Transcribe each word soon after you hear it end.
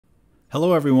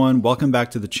Hello everyone, welcome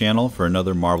back to the channel for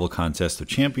another Marvel Contest of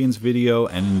Champions video,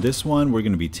 and in this one we're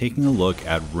going to be taking a look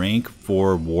at rank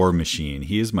 4 War Machine.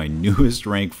 He is my newest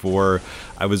rank 4.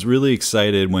 I was really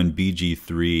excited when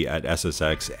BG3 at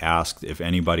SSX asked if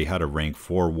anybody had a rank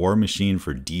 4 War Machine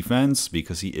for defense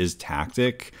because he is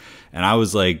tactic, and I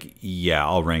was like, yeah,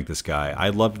 I'll rank this guy. I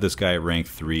loved this guy at rank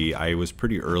 3. I was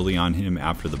pretty early on him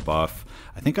after the buff.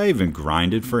 I think I even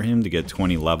grinded for him to get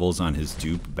 20 levels on his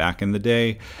dupe back in the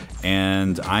day,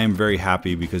 and I am very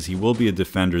happy because he will be a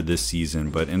defender this season,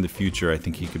 but in the future I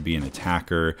think he could be an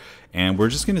attacker, and we're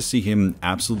just going to see him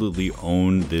absolutely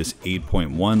own this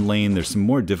 8.1 lane. There's some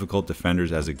more difficult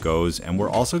defenders as it goes, and we're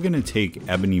also going to take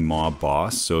Ebony Maw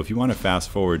Boss, so if you want to fast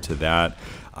forward to that,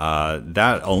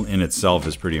 that in itself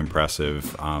is pretty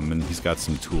impressive, and he's got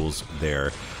some tools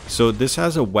there. So this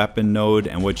has a weapon node,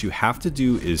 and what you have to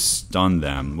do is stun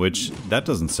them, which that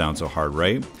doesn't sound so hard,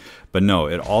 right? But no,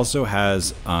 it also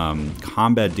has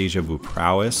combat deja vu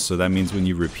prowess, so that means when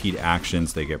you repeat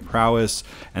actions they get prowess,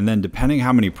 and then depending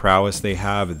how many prowess they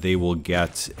have, they will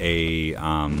get a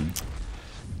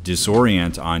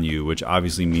disorient on you, which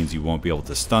obviously means you won't be able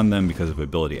to stun them because of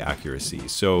ability accuracy.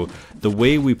 So the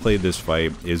way we played this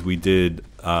fight is we did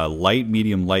light,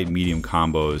 medium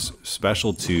combos,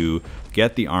 special 2,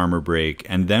 get the armor break,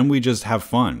 and then we just have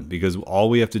fun because all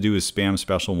we have to do is spam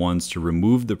special 1s to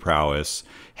remove the prowess.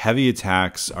 Heavy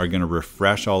attacks are going to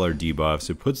refresh all our debuffs.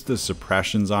 It puts the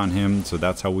suppressions on him, so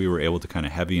that's how we were able to kind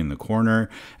of heavy in the corner.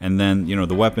 And then, you know,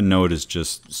 the weapon node is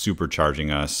just supercharging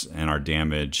us and our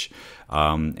damage,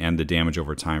 and the damage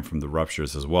over time from the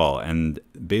ruptures as well. And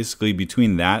basically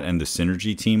between that and the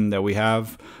synergy team that we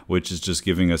have, which is just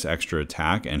giving us extra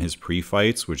attack, and his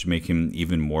pre-fights, which make him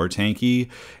even more tanky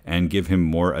and give him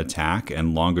more attack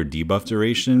and longer debuff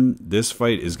duration, this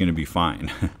fight is going to be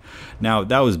fine. Now,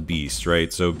 that was Beast,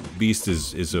 right? So Beast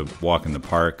is a walk in the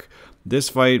park. This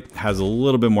fight has a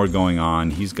little bit more going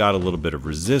on. He's got a little bit of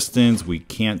resistance. We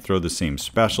can't throw the same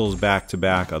specials back to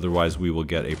back, otherwise we will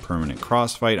get a permanent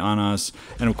crossfight on us.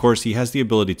 And of course, he has the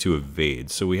ability to evade.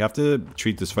 So we have to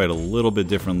treat this fight a little bit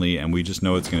differently, and we just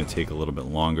know it's going to take a little bit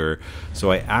longer.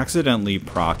 So I accidentally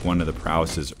proc one of the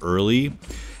prowesses early.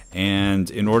 And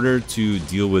in order to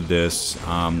deal with this,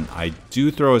 I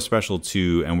do throw a special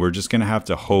 2, and we're just going to have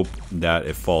to hope that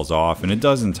it falls off, and it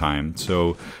does in time.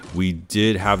 So we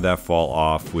did have that fall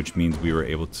off, which means we were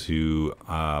able to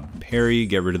parry,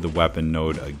 get rid of the weapon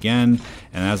node again.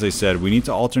 And as I said, we need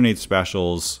to alternate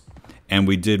specials, and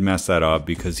we did mess that up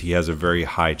because he has a very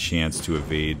high chance to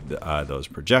evade those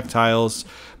projectiles.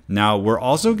 Now, we're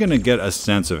also going to get a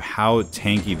sense of how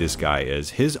tanky this guy is.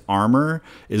 His armor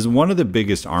is one of the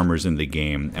biggest armors in the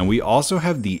game, and we also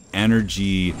have the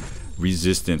energy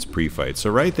resistance pre-fight. So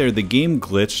right there, the game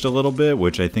glitched a little bit,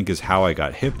 which I think is how I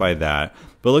got hit by that.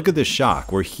 But look at the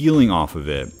shock. We're healing off of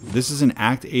it. This is an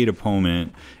Act 8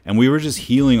 opponent, and we were just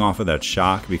healing off of that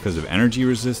shock because of energy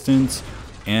resistance.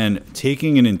 And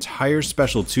taking an entire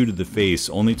special 2 to the face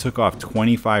only took off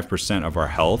 25% of our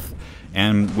health.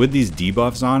 And with these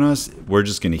debuffs on us, we're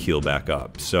just going to heal back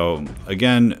up. So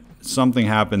again, something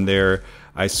happened there.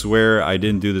 I swear I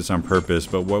didn't do this on purpose,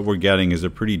 but what we're getting is a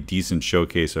pretty decent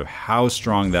showcase of how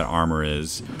strong that armor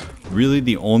is. Really,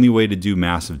 the only way to do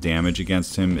massive damage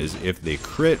against him is if they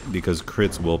crit, because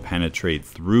crits will penetrate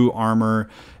through armor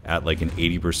at like an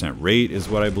 80% rate is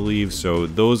what I believe. So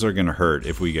those are going to hurt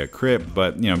if we get crit,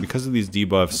 but you know, because of these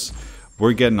debuffs,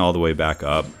 we're getting all the way back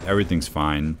up. Everything's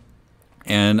fine.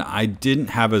 And I didn't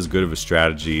have as good of a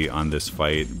strategy on this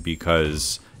fight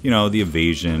because, you know, the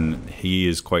evasion, he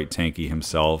is quite tanky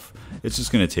himself. It's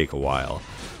just going to take a while.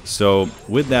 So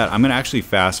with that, I'm going to actually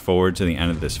fast forward to the end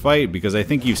of this fight because I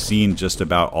think you've seen just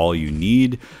about all you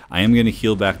need. I am going to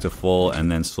heal back to full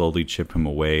and then slowly chip him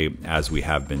away as we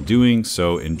have been doing.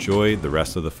 So enjoy the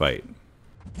rest of the fight.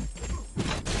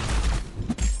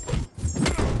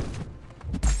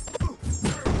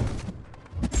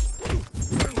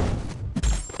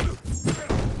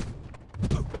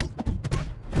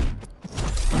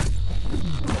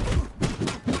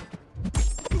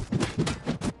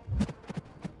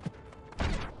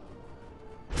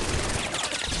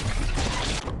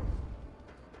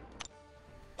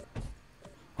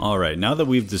 Alright, now that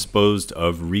we've disposed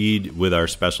of Reed with our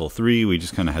special 3, we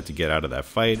just kind of had to get out of that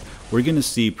fight. We're going to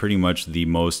see pretty much the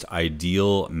most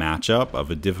ideal matchup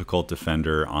of a difficult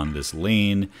defender on this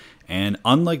lane. And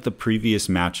unlike the previous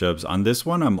matchups, on this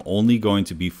one I'm only going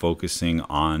to be focusing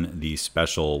on the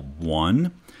special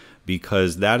 1.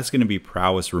 Because that is going to be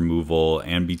prowess removal,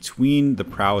 and between the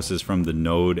prowesses from the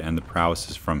node and the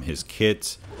prowesses from his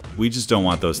kit, we just don't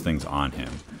want those things on him.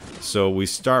 So we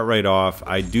start right off.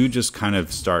 I do just kind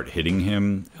of start hitting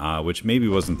him, which maybe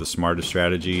wasn't the smartest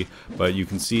strategy, but you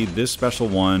can see this special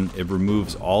one, it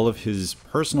removes all of his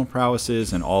personal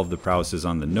prowesses and all of the prowesses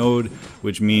on the node,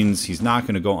 which means he's not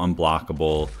going to go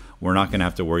unblockable. We're not going to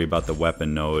have to worry about the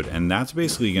weapon node, and that's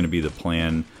basically going to be the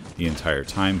plan the entire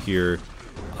time here.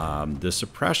 The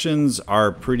suppressions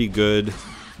are pretty good.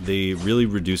 They really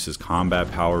reduce his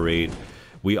combat power rate.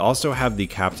 We also have the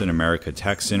Captain America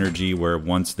tech synergy, where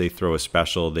once they throw a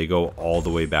special, they go all the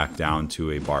way back down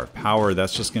to a bar of power.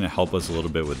 That's just going to help us a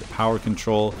little bit with the power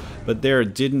control. But there,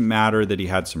 it didn't matter that he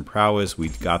had some prowess. We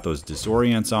got those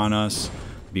disorients on us,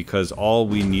 because all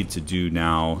we need to do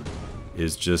now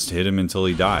is just hit him until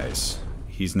he dies.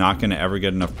 He's not going to ever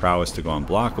get enough prowess to go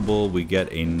unblockable. We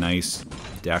get a nice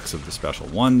dex of the special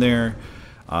one there.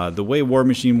 The way War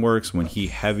Machine works, when he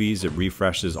heavies, it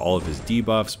refreshes all of his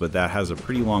debuffs, but that has a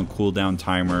pretty long cooldown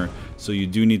timer, so you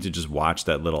do need to just watch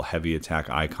that little heavy attack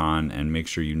icon and make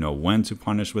sure you know when to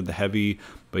punish with the heavy.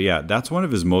 But yeah, that's one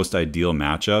of his most ideal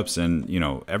matchups, and you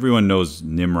know, everyone knows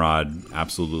Nimrod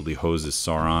absolutely hoses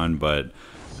Sauron, but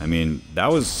I mean,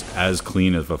 that was as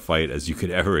clean of a fight as you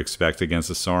could ever expect against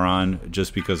a Sauron,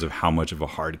 just because of how much of a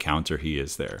hard counter he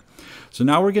is there. So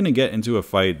now we're going to get into a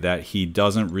fight that he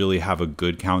doesn't really have a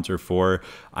good counter for.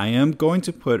 I am going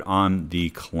to put on the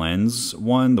Cleanse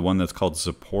one, the one that's called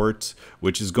Support,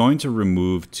 which is going to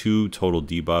remove 2 total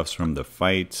debuffs from the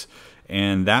fight.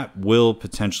 And that will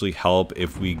potentially help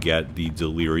if we get the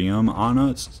Delirium on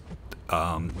us.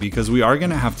 Because we are going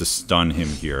to have to stun him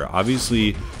here.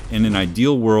 Obviously, in an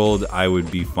ideal world, I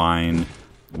would be fine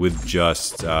with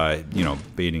just, you know,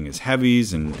 baiting his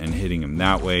heavies and hitting him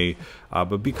that way.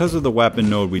 But because of the weapon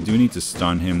node, we do need to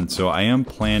stun him. So I am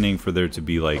planning for there to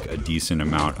be like a decent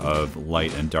amount of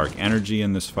light and dark energy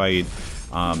in this fight.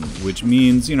 Which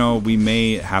means, you know, we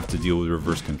may have to deal with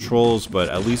reverse controls, but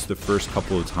at least the first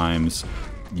couple of times,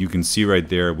 you can see right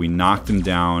there, we knocked him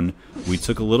down, we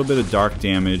took a little bit of dark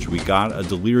damage, we got a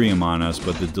Delirium on us,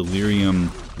 but the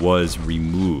Delirium was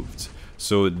removed.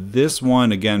 So this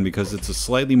one, again, because it's a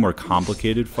slightly more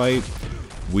complicated fight,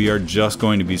 we are just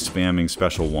going to be spamming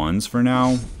special ones for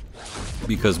now,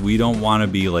 because we don't want to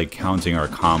be like counting our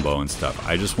combo and stuff.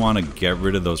 I just want to get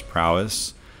rid of those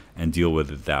prowess and deal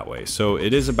with it that way. So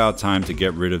it is about time to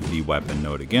get rid of the weapon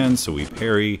node again, so we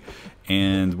parry.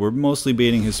 And we're mostly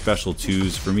baiting his special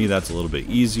 2s. For me, that's a little bit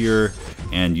easier,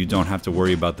 and you don't have to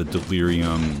worry about the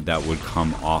Delirium that would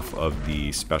come off of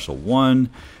the special 1.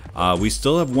 We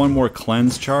still have one more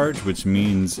Cleanse charge, which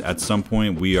means at some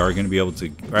point we are going to be able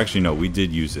to... Or actually, no, we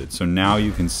did use it. So now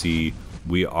you can see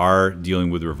we are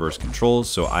dealing with reverse controls,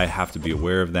 so I have to be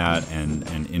aware of that and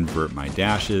invert my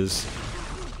dashes.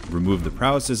 Remove the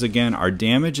prowesses again. Our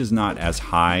damage is not as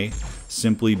high,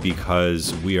 simply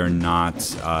because we are not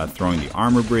throwing the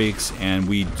armor breaks, and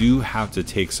we do have to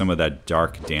take some of that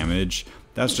dark damage.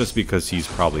 That's just because he's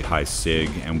probably high sig,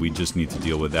 and we just need to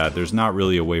deal with that. There's not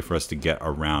really a way for us to get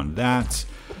around that.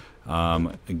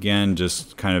 Again,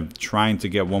 just kind of trying to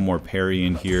get one more parry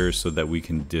in here so that we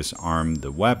can disarm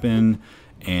the weapon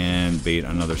and bait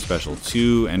another special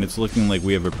 2, and it's looking like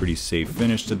we have a pretty safe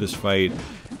finish to this fight,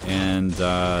 and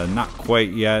not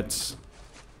quite yet.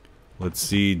 Let's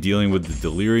see, dealing with the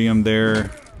Delirium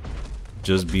there,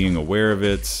 just being aware of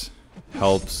it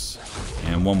helps,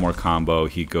 and one more combo,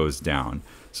 he goes down.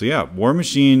 So yeah, War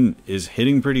Machine is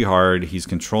hitting pretty hard. He's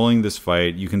controlling this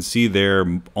fight. You can see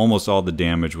there, almost all the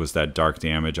damage was that dark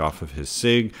damage off of his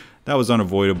SIG. That was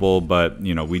unavoidable, but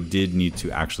you know, we did need to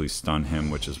actually stun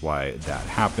him, which is why that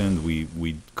happened.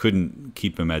 We couldn't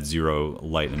keep him at 0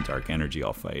 light and dark energy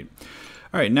all fight.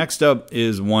 All right, next up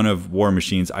is one of War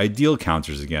Machine's ideal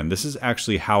counters again. This is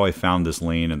actually how I found this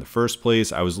lane in the first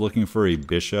place. I was looking for a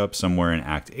Bishop somewhere in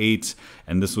Act 8,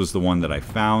 and this was the one that I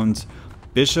found.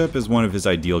 Bishop is one of his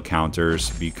ideal counters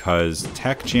because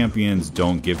tech champions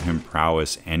don't give him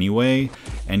prowess anyway,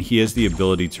 and he has the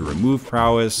ability to remove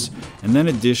prowess, and then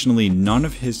additionally, none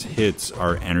of his hits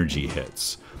are energy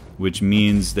hits, which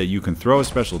means that you can throw a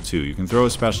special 2, you can throw a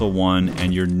special 1,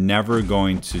 and you're never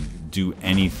going to do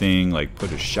anything like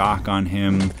put a shock on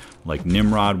him like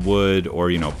Nimrod would,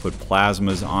 or you know, put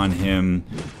plasmas on him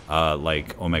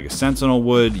like Omega Sentinel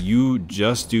would. You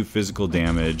just do physical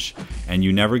damage, and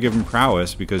you never give him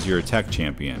prowess because you're a tech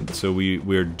champion. So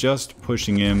we're just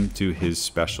pushing him to his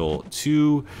special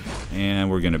 2,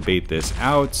 and we're gonna bait this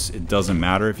out. It doesn't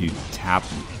matter if you tap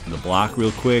the block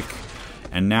real quick.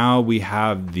 And now we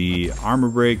have the armor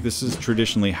break. This is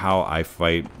traditionally how I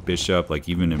fight Bishop, like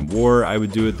even in war I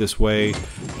would do it this way.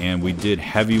 And we did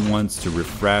heavy once to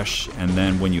refresh, and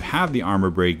then when you have the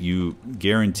armor break, you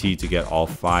guaranteed to get all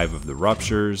 5 of the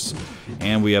ruptures.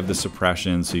 And we have the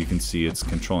suppression, so you can see it's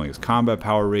controlling his combat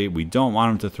power rate. We don't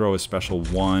want him to throw a special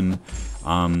 1.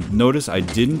 Notice I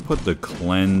didn't put the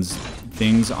cleanse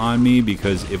things on me,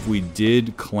 because if we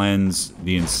did cleanse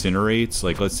the incinerates,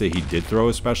 like let's say he did throw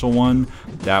a special 1,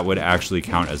 that would actually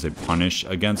count as a punish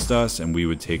against us, and we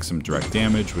would take some direct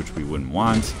damage, which we wouldn't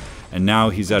want. And now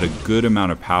he's at a good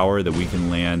amount of power that we can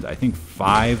land, I think,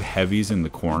 5 heavies in the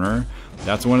corner.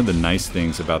 That's one of the nice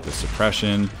things about the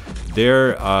suppression.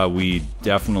 There, we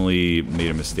definitely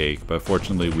made a mistake, but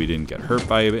fortunately we didn't get hurt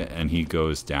by it, and he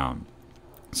goes down.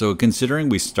 So considering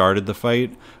we started the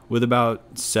fight with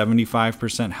about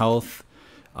 75% health,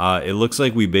 it looks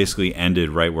like we basically ended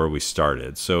right where we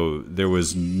started. So there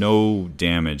was no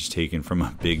damage taken from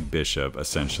a big bishop,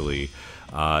 essentially.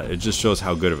 It just shows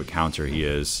how good of a counter he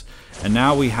is. And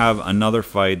now we have another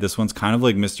fight. This one's kind of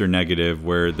like Mr. Negative,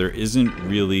 where there isn't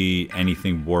really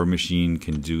anything War Machine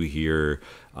can do here,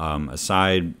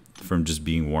 aside from just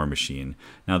being War Machine.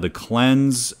 Now the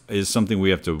cleanse is something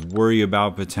we have to worry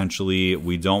about potentially.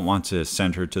 We don't want to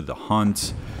send her to the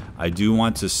hunt. I do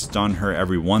want to stun her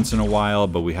every once in a while,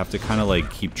 but we have to kind of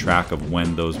like keep track of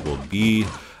when those will be,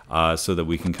 so that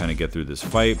we can kind of get through this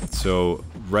fight. So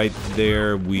right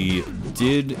there, we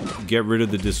did get rid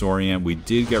of the disorient, we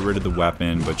did get rid of the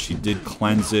weapon, but she did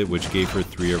cleanse it, which gave her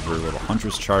 3 of her little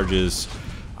huntress charges.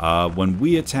 When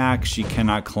we attack, she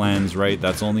cannot cleanse, right?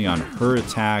 That's only on her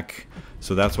attack,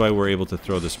 so that's why we're able to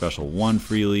throw the special 1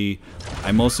 freely.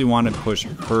 I mostly want to push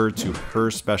her to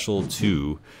her special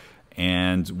 2,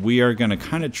 and we are going to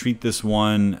kind of treat this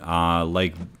one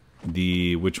like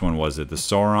the, which one was it? The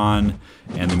Sauron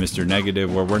and the Mr.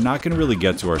 Negative, where we're not going to really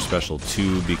get to our special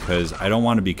 2 because I don't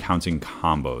want to be counting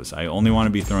combos. I only want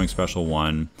to be throwing special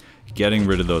 1, getting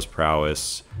rid of those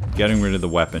prowess, getting rid of the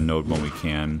weapon node when we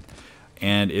can.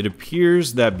 And it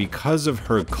appears that because of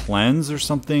her cleanse or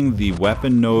something, the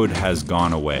weapon node has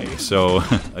gone away. So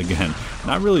again,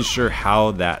 not really sure how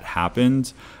that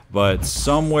happened, but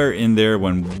somewhere in there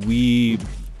when we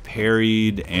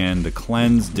parried and the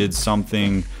cleanse did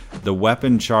something, the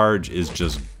weapon charge is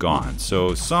just gone.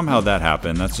 So somehow that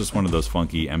happened. That's just one of those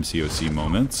funky MCOC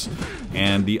moments.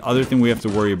 And the other thing we have to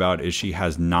worry about is she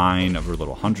has 9 of her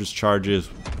little huntress charges,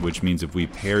 which means if we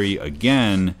parry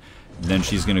again, then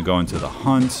she's going to go into the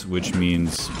hunt, which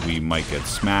means we might get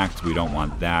smacked. We don't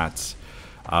want that.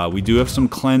 We do have some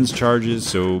cleanse charges,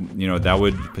 so you know that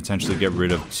would potentially get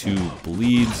rid of 2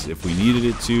 bleeds if we needed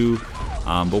it to.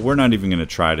 But we're not even going to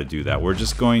try to do that. We're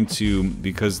just going to,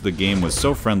 because the game was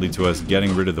so friendly to us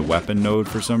getting rid of the weapon node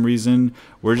for some reason,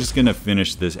 we're just going to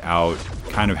finish this out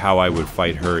kind of how I would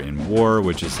fight her in war,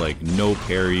 which is like no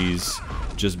parries,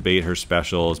 just bait her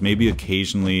specials. Maybe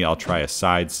occasionally I'll try a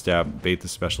sidestep, bait the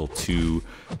special 2,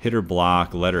 hit her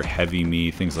block, let her heavy me,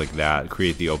 things like that,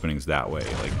 create the openings that way,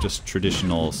 like just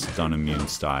traditional stun immune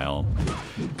style.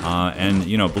 And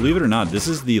you know, believe it or not, this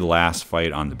is the last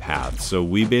fight on the path, so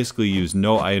we basically use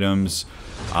no items.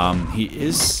 He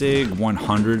is SIG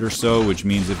 100 or so, which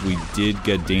means if we did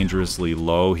get dangerously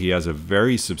low, he has a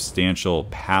very substantial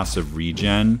passive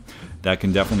regen that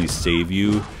can definitely save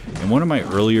you. In one of my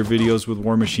earlier videos with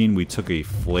War Machine, we took a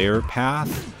flare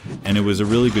path, and it was a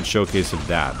really good showcase of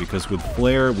that, because with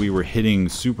flare we were hitting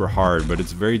super hard, but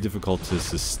it's very difficult to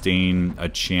sustain a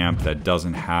champ that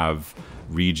doesn't have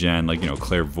regen, like, you know,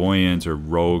 clairvoyant or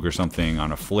rogue or something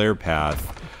on a flare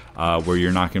path, where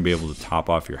you're not going to be able to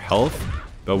top off your health.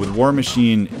 But with War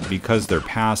Machine, because they're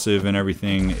passive and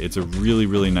everything, it's a really,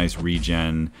 really nice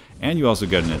regen, and you also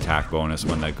get an attack bonus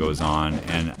when that goes on.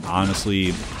 And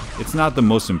honestly, it's not the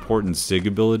most important SIG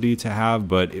ability to have,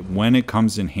 but when it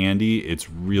comes in handy,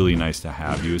 it's really nice to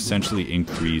have. You essentially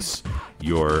increase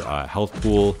your health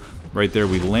pool. Right there,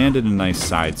 we landed a nice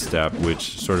sidestep,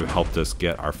 which sort of helped us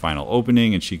get our final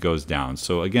opening, and she goes down.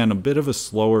 So again, a bit of a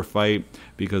slower fight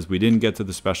because we didn't get to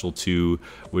the special 2,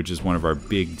 which is one of our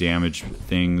big damage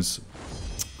things.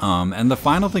 And the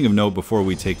final thing of note before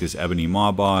we take this Ebony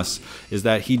Maw boss is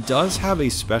that he does have a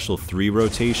special 3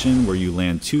 rotation where you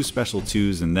land 2 special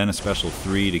 2s and then a special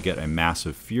 3 to get a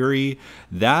massive fury.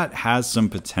 That has some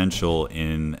potential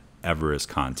in Everest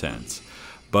content.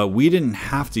 But we didn't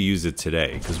have to use it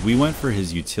today because we went for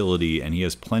his utility and he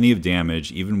has plenty of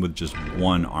damage even with just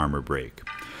 1 armor break.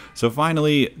 So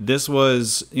finally, this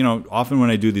was, you know, often when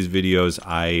I do these videos,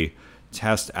 I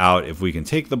test out if we can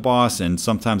take the boss, and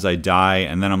sometimes I die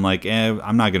and then I'm like,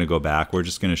 I'm not going to go back. We're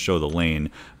just going to show the lane.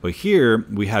 But here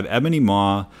we have Ebony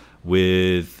Maw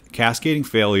with Cascading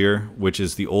Failure, which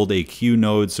is the old AQ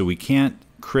node, so we can't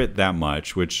crit that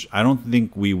much, which I don't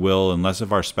think we will unless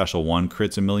if our special 1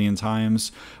 crits a million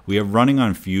times. We have running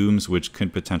on fumes, which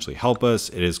could potentially help us.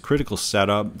 It is critical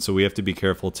setup, so we have to be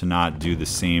careful to not do the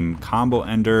same combo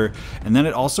ender. And then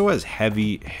it also has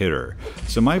heavy hitter.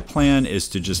 So my plan is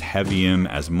to just heavy him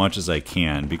as much as I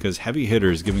can, because heavy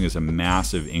hitter is giving us a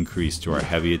massive increase to our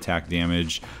heavy attack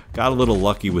damage. Got a little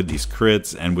lucky with these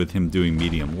crits and with him doing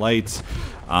medium light.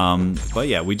 But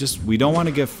yeah, we don't want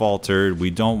to get faltered. We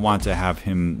don't want to have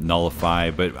him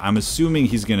nullify, but I'm assuming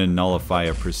he's going to nullify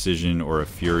a precision or a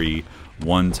fury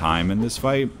 1 time in this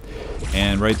fight.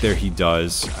 And right there he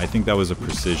does. I think that was a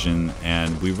precision,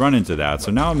 and we run into that.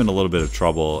 So now I'm in a little bit of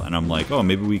trouble, and I'm like, oh,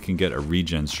 maybe we can get a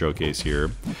regen showcase here.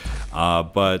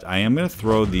 But I am going to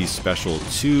throw the special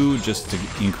 2 just to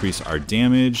increase our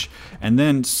damage. And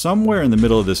then somewhere in the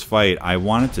middle of this fight, I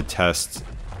wanted to test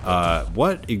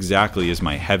what exactly is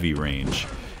my heavy range.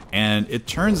 And it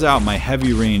turns out my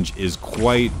heavy range is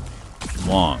quite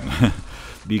long.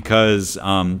 Because,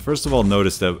 first of all,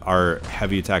 notice that our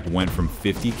heavy attack went from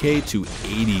 50k to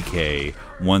 80k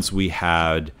once we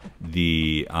had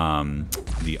the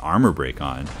armor break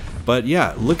on. But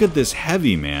yeah, look at this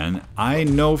heavy, man. I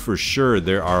know for sure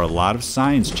there are a lot of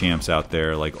science champs out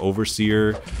there, like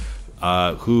Overseer,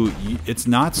 who it's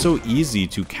not so easy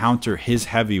to counter his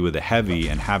heavy with a heavy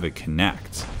and have it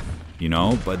connect. You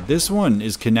know, but this one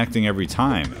is connecting every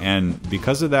time, and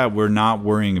because of that, we're not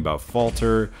worrying about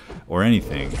falter or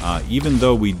anything. Even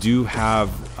though we do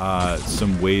have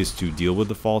some ways to deal with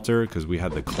the falter, because we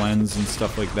had the cleanse and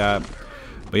stuff like that.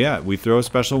 But yeah, we throw a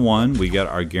special 1, we get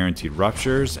our guaranteed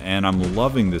ruptures, and I'm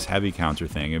loving this heavy counter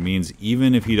thing. It means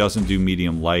even if he doesn't do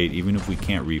medium light, even if we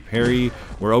can't reparry,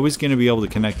 we're always going to be able to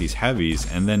connect these heavies,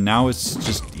 and then now it's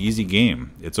just easy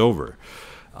game. It's over.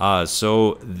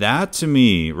 So that to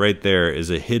me right there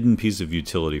is a hidden piece of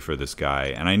utility for this guy.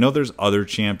 And I know there's other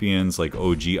champions like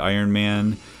OG Iron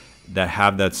Man that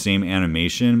have that same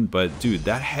animation, but dude,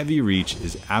 that heavy reach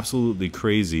is absolutely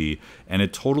crazy, and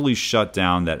it totally shut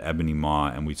down that Ebony Maw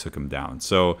and we took him down.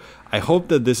 So I hope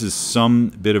that this is some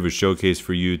bit of a showcase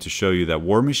for you to show you that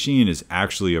War Machine is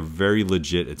actually a very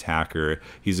legit attacker.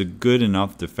 He's a good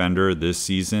enough defender this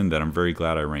season that I'm very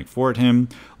glad I ranked 4 at him.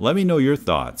 Let me know your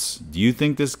thoughts. Do you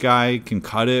think this guy can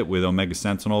cut it with Omega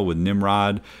Sentinel, with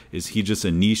Nimrod? Is he just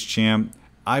a niche champ?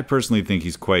 I personally think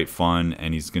he's quite fun,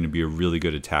 and he's going to be a really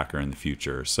good attacker in the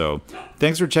future. So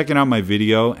thanks for checking out my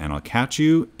video, and I'll catch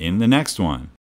you in the next one.